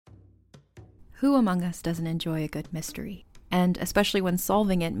Who among us doesn't enjoy a good mystery? And especially when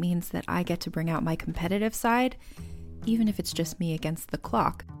solving it means that I get to bring out my competitive side, even if it's just me against the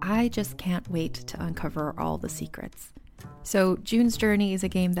clock. I just can't wait to uncover all the secrets. So June's Journey is a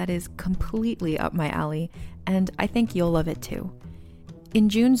game that is completely up my alley, and I think you'll love it too. In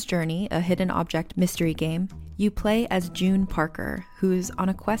June's Journey, a hidden object mystery game, you play as June Parker, who's on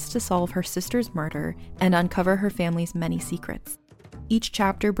a quest to solve her sister's murder and uncover her family's many secrets. Each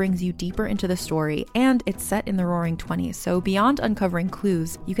chapter brings you deeper into the story, and it's set in the Roaring '20s, so beyond uncovering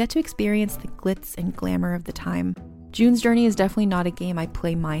clues, you get to experience the glitz and glamour of the time. June's Journey is definitely not a game I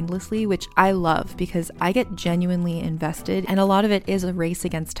play mindlessly, which I love because I get genuinely invested, and a lot of it is a race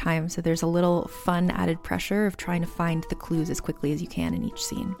against time, so there's a little fun added pressure of trying to find the clues as quickly as you can in each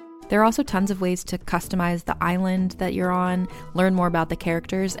scene. There are also tons of ways to customize the island that you're on, learn more about the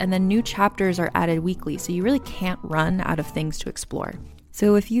characters, and then new chapters are added weekly, so you really can't run out of things to explore.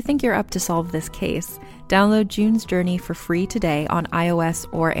 So if you think you're up to solve this case, download June's Journey for free today on iOS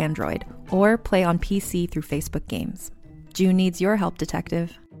or Android, or play on PC through Facebook Games. June needs your help,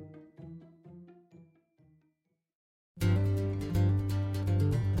 detective.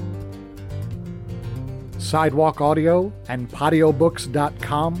 Sidewalk Audio and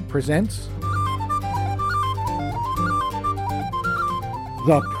PatioBooks.com presents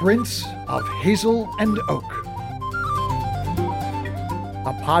The Prince of Hazelandoak,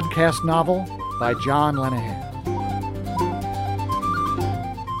 a podcast novel by John Lenahan.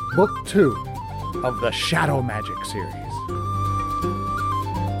 Book 2 of the Shadow Magic series.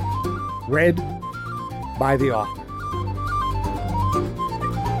 Read by the author.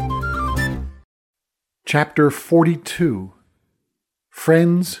 Chapter 42,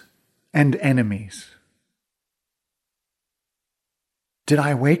 Friends and Enemies. Did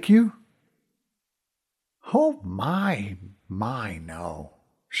I wake you? Oh, my, no.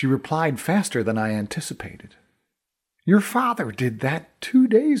 She replied faster than I anticipated. Your father did that 2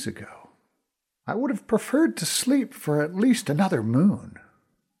 days ago. I would have preferred to sleep for at least another moon.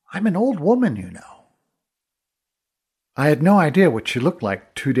 I'm an old woman, you know. I had no idea what she looked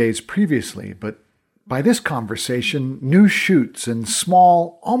like 2 days previously, but by this conversation, new shoots and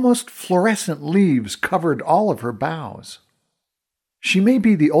small, almost fluorescent leaves covered all of her boughs. She may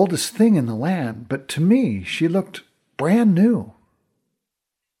be the oldest thing in the land, but to me she looked brand new.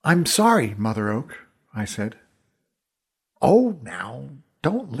 I'm sorry, Mother Oak, I said. Oh, now,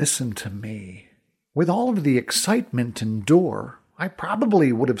 don't listen to me. With all of the excitement and door, I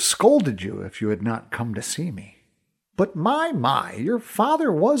probably would have scolded you if you had not come to see me. But my, your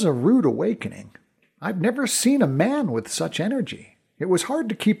father was a rude awakening. I've never seen a man with such energy. It was hard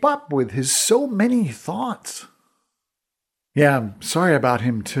to keep up with his so many thoughts. Yeah, I'm sorry about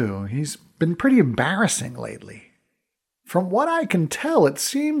him too. He's been pretty embarrassing lately. From what I can tell, it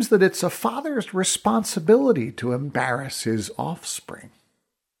seems that it's a father's responsibility to embarrass his offspring.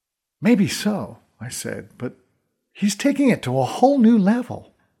 Maybe so, I said, but he's taking it to a whole new level.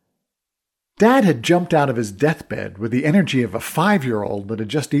 Dad had jumped out of his deathbed with the energy of a 5-year-old that had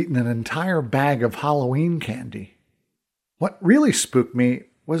just eaten an entire bag of Halloween candy. What really spooked me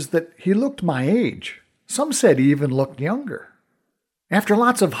was that he looked my age. Some said he even looked younger. After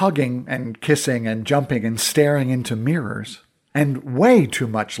lots of hugging and kissing and jumping and staring into mirrors, and way too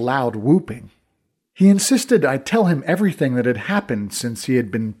much loud whooping, he insisted I tell him everything that had happened since he had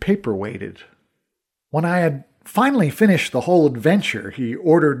been paperweighted. When I had finally finished the whole adventure, he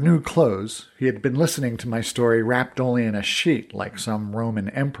ordered new clothes. He had been listening to my story wrapped only in a sheet like some Roman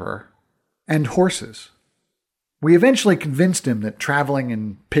emperor. And horses. We eventually convinced him that traveling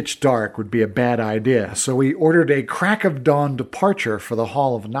in pitch dark would be a bad idea, so we ordered a crack of dawn departure for the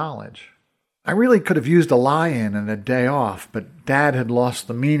Hall of Knowledge. I really could have used a lie-in and a day off, but Dad had lost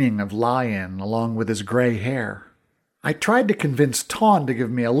the meaning of lie-in along with his gray hair. I tried to convince Ton to give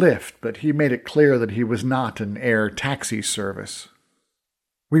me a lift, but he made it clear that he was not an air taxi service.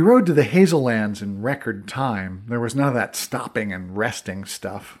 We rode to the Hazelands in record time. There was none of that stopping and resting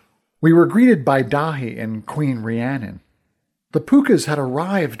stuff. We were greeted by Dahi and Queen Rhiannon. The Pukas had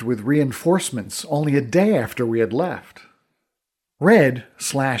arrived with reinforcements only a day after we had left.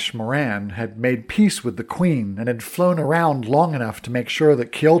 Red/Moran had made peace with the Queen and had flown around long enough to make sure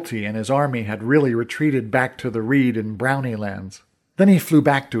that Kealty and his army had really retreated back to the Reed and Brownie lands. Then he flew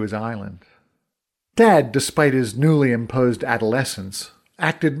back to his island. Dad, despite his newly imposed adolescence,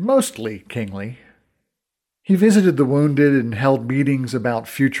 acted mostly kingly. He visited the wounded and held meetings about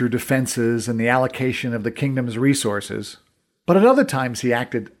future defenses and the allocation of the kingdom's resources, but at other times he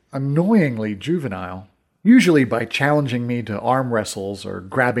acted annoyingly juvenile. Usually by challenging me to arm wrestles or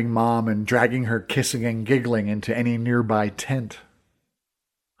grabbing Mom and dragging her kissing and giggling into any nearby tent.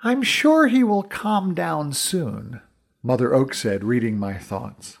 I'm sure he will calm down soon, Mother Oak said, reading my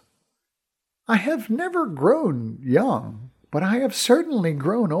thoughts. I have never grown young, but I have certainly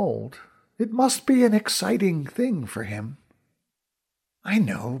grown old. It must be an exciting thing for him. I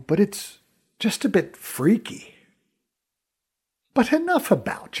know, but it's just a bit freaky. But enough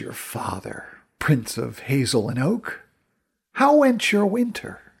about your father, Prince of Hazelandoak. How went your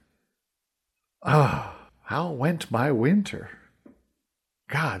winter? How went my winter?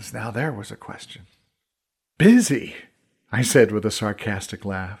 Gods, now there was a question. Busy, I said with a sarcastic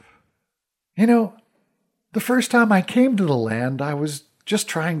laugh. You know, the first time I came to the land, I was just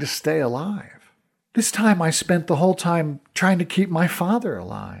trying to stay alive. This time I spent the whole time trying to keep my father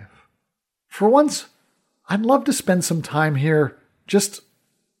alive. For once, I'd love to spend some time here just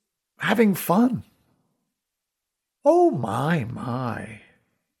having fun. Oh, my,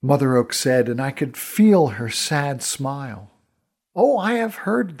 Mother Oak said, and I could feel her sad smile. Oh, I have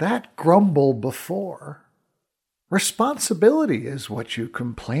heard that grumble before. Responsibility is what you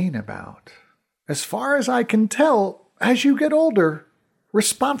complain about. As far as I can tell, as you get older,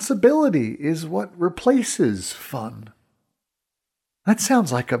 responsibility is what replaces fun. That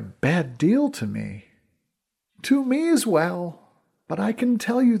sounds like a bad deal to me. To me as well, but I can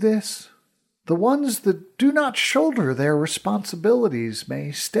tell you this. The ones that do not shoulder their responsibilities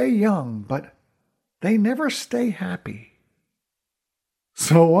may stay young, but they never stay happy.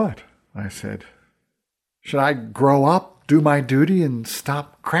 So what? I said. Should I grow up, do my duty, and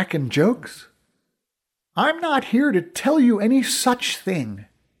stop cracking jokes? I'm not here to tell you any such thing,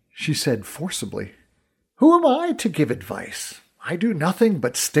 she said forcibly. Who am I to give advice? I do nothing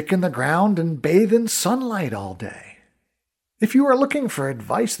but stick in the ground and bathe in sunlight all day. If you are looking for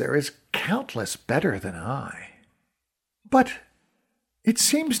advice, there is countless better than I. But it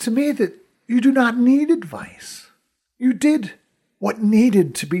seems to me that you do not need advice. You did what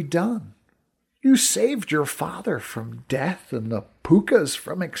needed to be done. You saved your father from death and the Pukas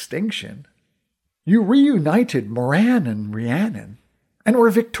from extinction. You reunited Moran and Rhiannon, and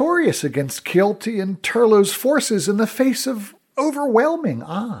were victorious against Kealty and Turlo's forces in the face of overwhelming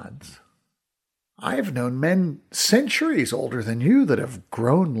odds. I've known men centuries older than you that have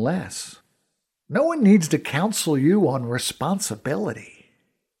grown less. No one needs to counsel you on responsibility.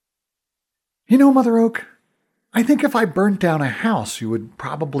 You know, Mother Oak, I think if I burnt down a house, you would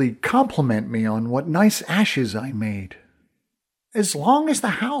probably compliment me on what nice ashes I made. As long as the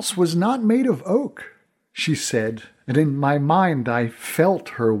house was not made of oak, she said, and in my mind I felt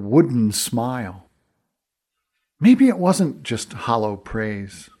her wooden smile. Maybe it wasn't just hollow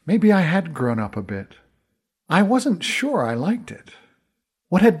praise. Maybe I had grown up a bit. I wasn't sure I liked it.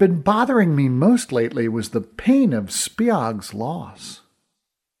 What had been bothering me most lately was the pain of Spiag's loss.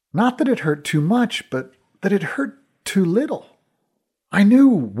 Not that it hurt too much, but that it hurt too little. I knew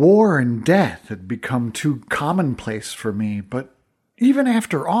war and death had become too commonplace for me, but even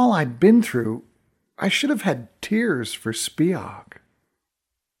after all I'd been through, I should have had tears for Spiag.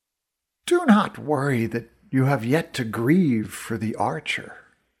 Do not worry that you have yet to grieve for the archer,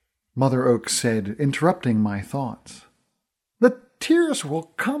 Mother Oak said, interrupting my thoughts. The tears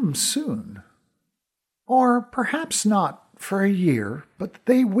will come soon. Or perhaps not for a year, but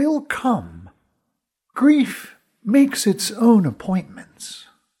they will come. Grief makes its own appointments.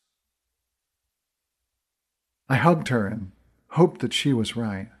 I hugged her and hoped that she was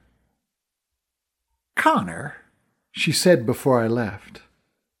right. Connor, she said before I left,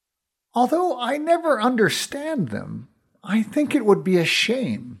 although I never understand them, I think it would be a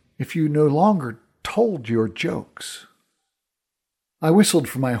shame if you no longer told your jokes. I whistled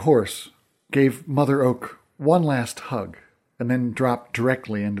for my horse, gave Mother Oak one last hug, and then dropped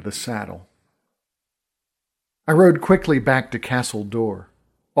directly into the saddle. I rode quickly back to Castle Door.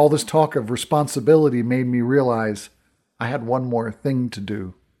 All this talk of responsibility made me realize I had one more thing to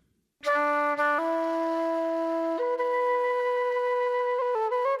do.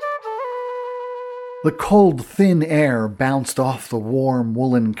 The cold, thin air bounced off the warm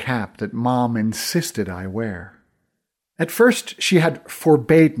woolen cap that Mom insisted I wear. At first, she had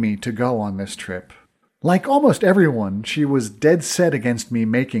forbade me to go on this trip. Like almost everyone, she was dead set against me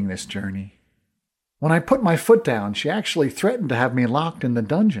making this journey. When I put my foot down, she actually threatened to have me locked in the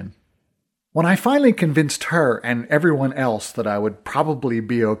dungeon. When I finally convinced her and everyone else that I would probably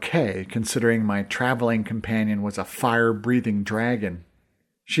be okay, considering my traveling companion was a fire-breathing dragon,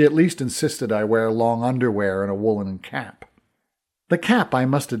 she at least insisted I wear long underwear and a woolen cap. The cap, I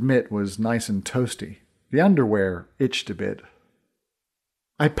must admit, was nice and toasty. The underwear itched a bit.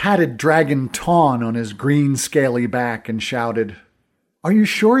 I patted Dragon Tawn on his green scaly back and shouted, "Are you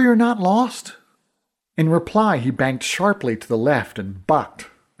sure you're not lost?" In reply, he banked sharply to the left and bucked,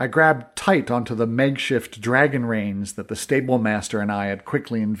 I grabbed tight onto the makeshift dragon reins that the stablemaster and I had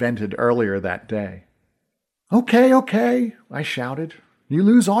quickly invented earlier that day. Okay, I shouted. You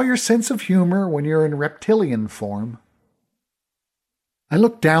lose all your sense of humor when you're in reptilian form. I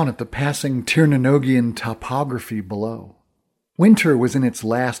looked down at the passing Tirnanogian topography below. Winter was in its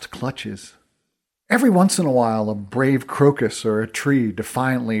last clutches. Every once in a while, a brave crocus or a tree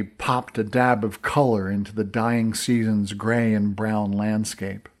defiantly popped a dab of color into the dying season's gray and brown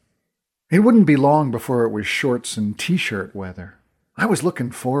landscape. It wouldn't be long before it was shorts and t-shirt weather. I was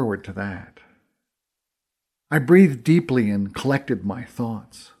looking forward to that. I breathed deeply and collected my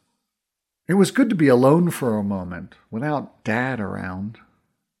thoughts. It was good to be alone for a moment, without Dad around.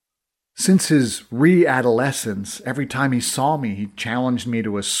 Since his re-adolescence, every time he saw me, he challenged me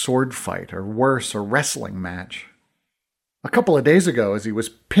to a sword fight, or worse, a wrestling match. A couple of days ago, as he was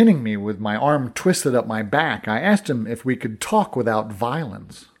pinning me with my arm twisted up my back, I asked him if we could talk without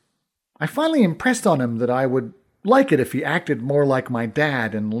violence. I finally impressed on him that I would like it if he acted more like my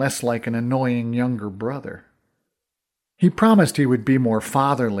dad and less like an annoying younger brother. He promised he would be more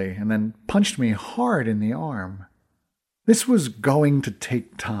fatherly and then punched me hard in the arm. This was going to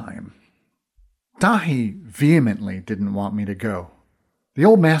take time. Dahi vehemently didn't want me to go. The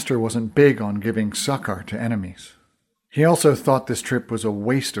old master wasn't big on giving succor to enemies. He also thought this trip was a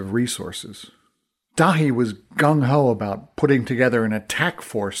waste of resources. Dahi was gung-ho about putting together an attack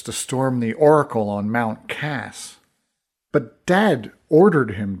force to storm the oracle on Mount Cass. But Dad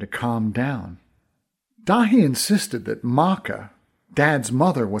ordered him to calm down. Dahi insisted that Maka, Dad's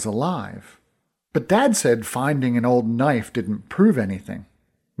mother, was alive. But Dad said finding an old knife didn't prove anything,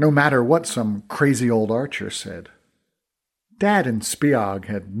 no matter what some crazy old archer said. Dad and Spiag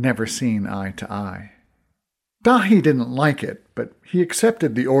had never seen eye to eye. Dahi didn't like it, but he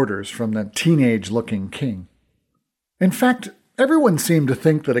accepted the orders from the teenage-looking king. In fact, everyone seemed to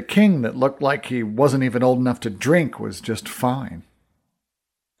think that a king that looked like he wasn't even old enough to drink was just fine.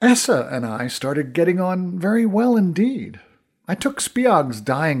 Essa and I started getting on very well indeed. I took Spiag's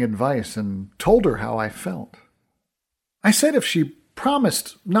dying advice and told her how I felt. I said if she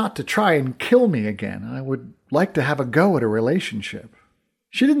promised not to try and kill me again, I would like to have a go at a relationship.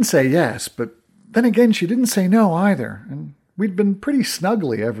 She didn't say yes, but then again, she didn't say no either, and we'd been pretty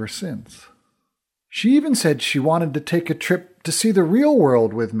snuggly ever since. She even said she wanted to take a trip to see the real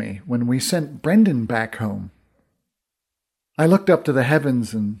world with me when we sent Brendan back home. I looked up to the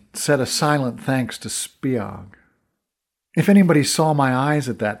heavens and said a silent thanks to Spiag. If anybody saw my eyes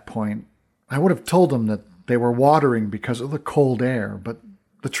at that point, I would have told them that they were watering because of the cold air, but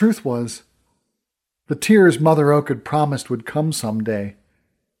the truth was, the tears Mother Oak had promised would come someday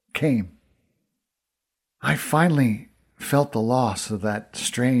came. I finally felt the loss of that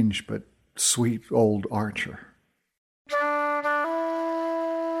strange but sweet old archer.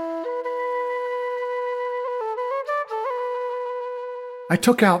 I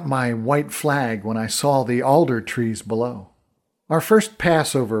took out my white flag when I saw the alder trees below. Our first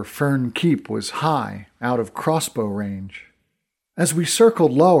pass over Fern Keep was high, out of crossbow range. As we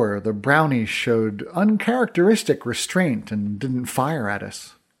circled lower, the brownies showed uncharacteristic restraint and didn't fire at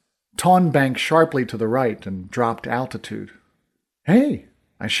us. Tawn banked sharply to the right and dropped altitude. "Hey,"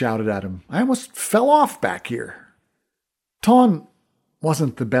 I shouted at him. "I almost fell off back here." Tawn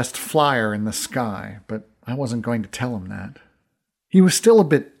wasn't the best flyer in the sky, but I wasn't going to tell him that. He was still a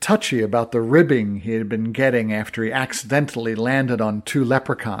bit touchy about the ribbing he had been getting after he accidentally landed on 2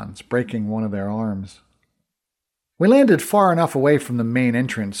 leprechauns, breaking one of their arms. We landed far enough away from the main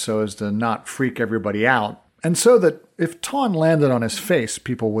entrance so as to not freak everybody out, and so that if Tawn landed on his face,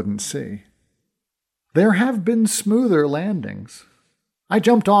 people wouldn't see. There have been smoother landings. I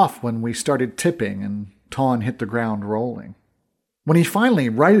jumped off when we started tipping, and Tawn hit the ground rolling. When he finally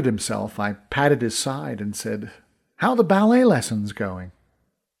righted himself, I patted his side and said, "How the ballet lessons going?"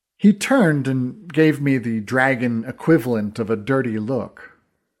 He turned and gave me the dragon equivalent of a dirty look.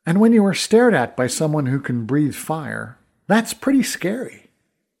 And when you are stared at by someone who can breathe fire, that's pretty scary.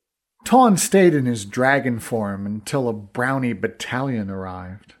 Tawn stayed in his dragon form until a brownie battalion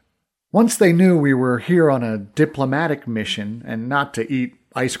arrived. Once they knew we were here on a diplomatic mission and not to eat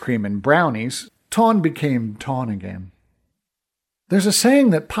ice cream and brownies, Tawn became Tawn again. There's a saying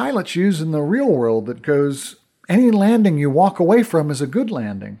that pilots use in the real world that goes, "Any landing you walk away from is a good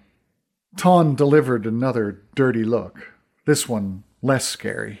landing." Tawn delivered another dirty look, this one less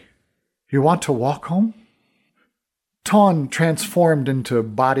scary. "You want to walk home?" Tawn transformed into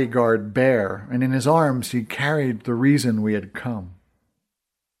bodyguard bear, and in his arms he carried the reason we had come.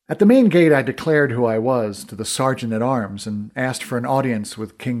 At the main gate I declared who I was to the sergeant-at-arms and asked for an audience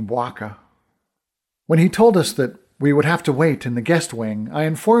with King Bwaka. When he told us that we would have to wait in the guest wing, I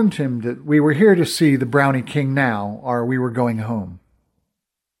informed him that we were here to see the Brownie King now, or we were going home.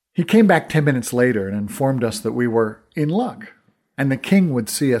 He came back 10 minutes later and informed us that we were in luck, and the king would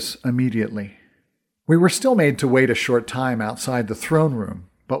see us immediately. We were still made to wait a short time outside the throne room,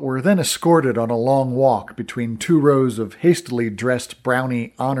 but were then escorted on a long walk between 2 rows of hastily dressed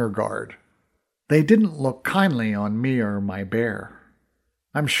brownie honor guard. They didn't look kindly on me or my bear.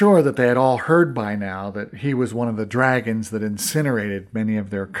 I'm sure that they had all heard by now that he was one of the dragons that incinerated many of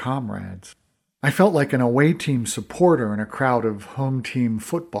their comrades. I felt like an away team supporter in a crowd of home team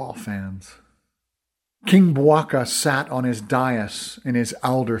football fans. King Bwaka sat on his dais in his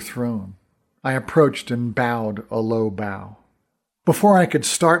alder throne. I approached and bowed a low bow. Before I could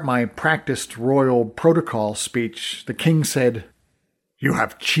start my practiced royal protocol speech, the king said, "You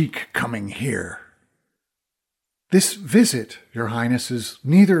have cheek coming here." "This visit, Your Highness, is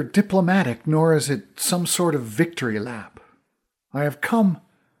neither diplomatic nor is it some sort of victory lap. I have come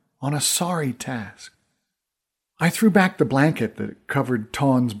on a sorry task." I threw back the blanket that covered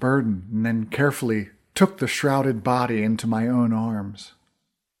Tawn's burden and then carefully took the shrouded body into my own arms.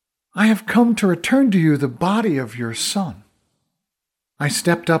 "I have come to return to you the body of your son." I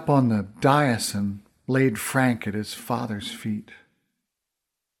stepped up on the dais and laid Frank at his father's feet.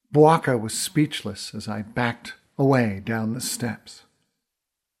 Bwaka was speechless as I backed away down the steps.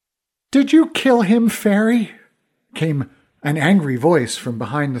 "Did you kill him, fairy?" came an angry voice from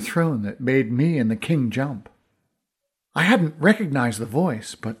behind the throne that made me and the king jump. I hadn't recognized the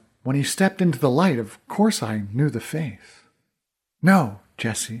voice, but when he stepped into the light, of course I knew the face. "No,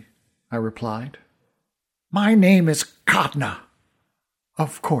 Jesse," I replied. "My name is Kadna."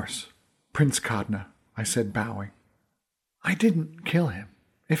 "Of course, Prince Kadna," I said, bowing. "I didn't kill him.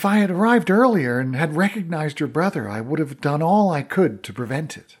 If I had arrived earlier and had recognized your brother, I would have done all I could to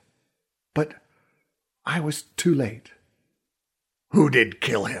prevent it. But I was too late." "Who did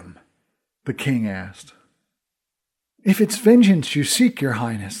kill him?" the king asked. "If it's vengeance you seek, Your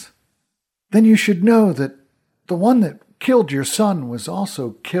Highness, then you should know that the one that killed your son was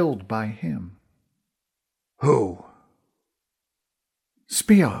also killed by him." "Who?"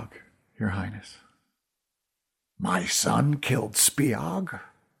 "Spiog, Your Highness." "My son killed Spiog,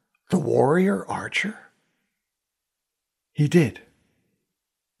 the warrior archer?" "He did."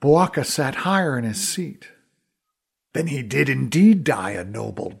 Bwaka sat higher in his seat. "Then he did indeed die a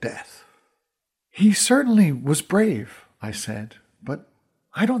noble death." "He certainly was brave," I said, "but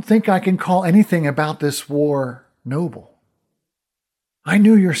I don't think I can call anything about this war noble. I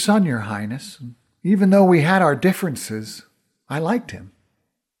knew your son, Your Highness, and even though we had our differences, I liked him.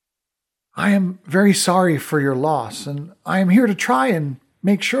 I am very sorry for your loss, and I am here to try and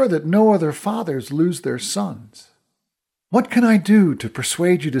make sure that no other fathers lose their sons. What can I do to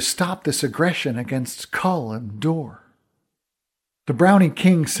persuade you to stop this aggression against Kull and Dor?" The Brownie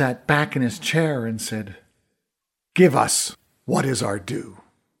King sat back in his chair and said, "Give us what is our due.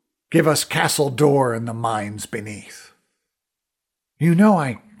 Give us Castle Dor and the mines beneath." "You know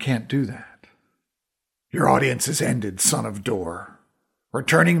I can't do that." "Your audience is ended, son of Dor.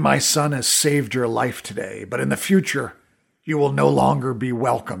 Returning my son has saved your life today, but in the future you will no longer be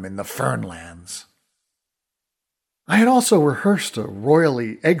welcome in the Fernlands." I had also rehearsed a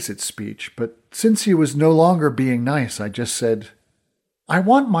royally exit speech, but since he was no longer being nice, I just said, "I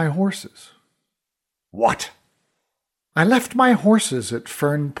want my horses." "What?" "I left my horses at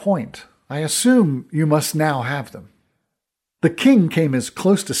Fern Point. I assume you must now have them." The king came as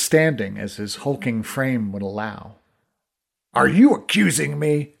close to standing as his hulking frame would allow. "Are you accusing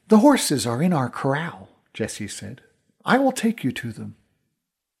me?" "The horses are in our corral," Jesse said. "I will take you to them."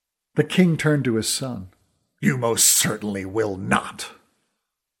 The king turned to his son. "You most certainly will not."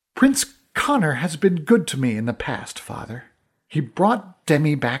 "Prince Connor has been good to me in the past, Father. He brought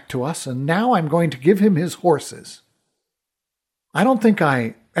Demi back to us, and now I'm going to give him his horses." I don't think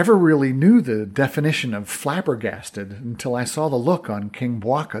I ever really knew the definition of flabbergasted until I saw the look on King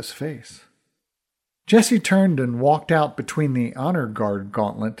Bwaka's face. Jesse turned and walked out between the honor guard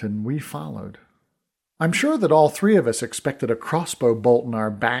gauntlet, and we followed. I'm sure that all 3 of us expected a crossbow bolt in our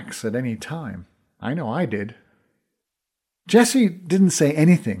backs at any time. I know I did. Jesse didn't say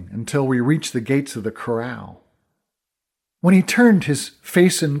anything until we reached the gates of the corral. When he turned, his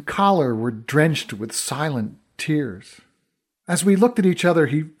face and collar were drenched with silent tears. As we looked at each other,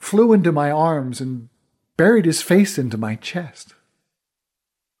 he flew into my arms and buried his face into my chest.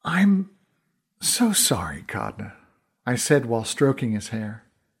 "I'm so sorry, Kadna," I said while stroking his hair.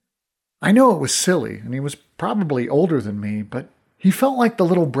 I know it was silly, and he was probably older than me, but he felt like the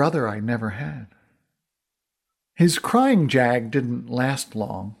little brother I never had. His crying jag didn't last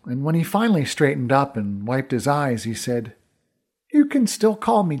long, and when he finally straightened up and wiped his eyes, he said, "You can still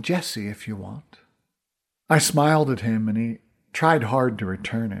call me Jessie if you want." I smiled at him, and he tried hard to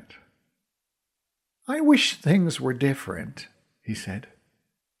return it. "I wish things were different," he said.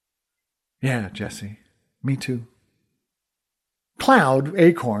 "Yeah, Jessie, me too." Cloud,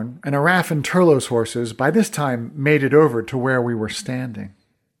 Acorn, and Araf and Turlo's horses by this time made it over to where we were standing.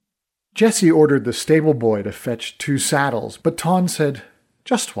 Jessie ordered the stable boy to fetch 2 saddles, but Ton said,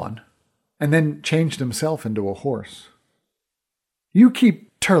 "Just one," and then changed himself into a horse. "You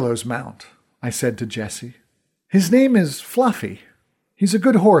keep Turlo's mount," I said to Jessie. "His name is Fluffy. He's a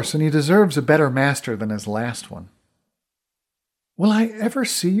good horse, and he deserves a better master than his last one." "Will I ever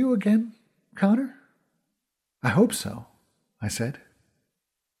see you again, Connor?" "I hope so," I said.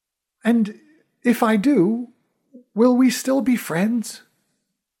 "And if I do, will we still be friends?"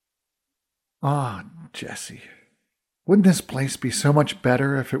 "Ah, Jessie, wouldn't this place be so much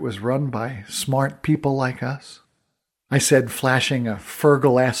better if it was run by smart people like us?" I said, flashing a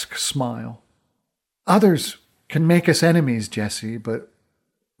Fergal-esque smile. "Others can make us enemies, Jessie, but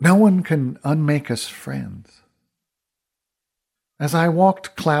no one can unmake us friends." As I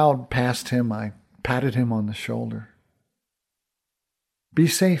walked Cloud past him, I patted him on the shoulder. "Be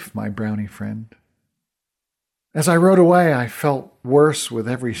safe, my brownie friend." As I rode away, I felt worse with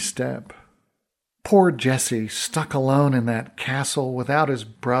every step. Poor Jessie, stuck alone in that castle without his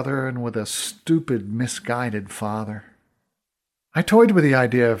brother and with a stupid, misguided father. I toyed with the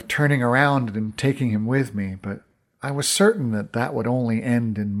idea of turning around and taking him with me, but I was certain that that would only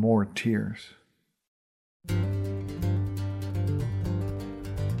end in more tears.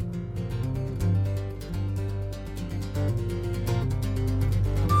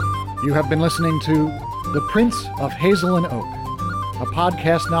 You have been listening to The Prince of Hazelandoak, a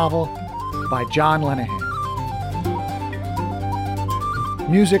podcast novel by John Lenahan.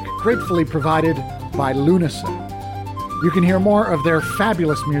 Music gratefully provided by Lunasa. You can hear more of their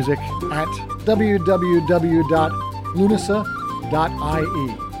fabulous music at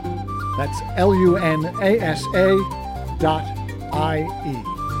www.lunasa.ie. That's LUNASA.IE.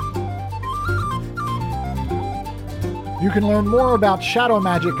 You can learn more about Shadow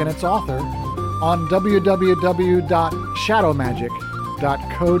Magic and its author on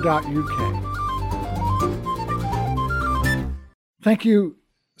www.shadowmagic.co.uk. Thank you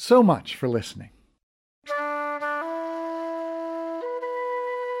so much for listening.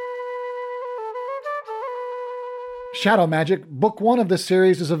 Shadow Magic, Book 1 of this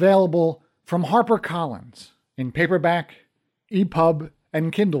series, is available from HarperCollins in paperback, EPUB,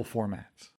 and Kindle formats.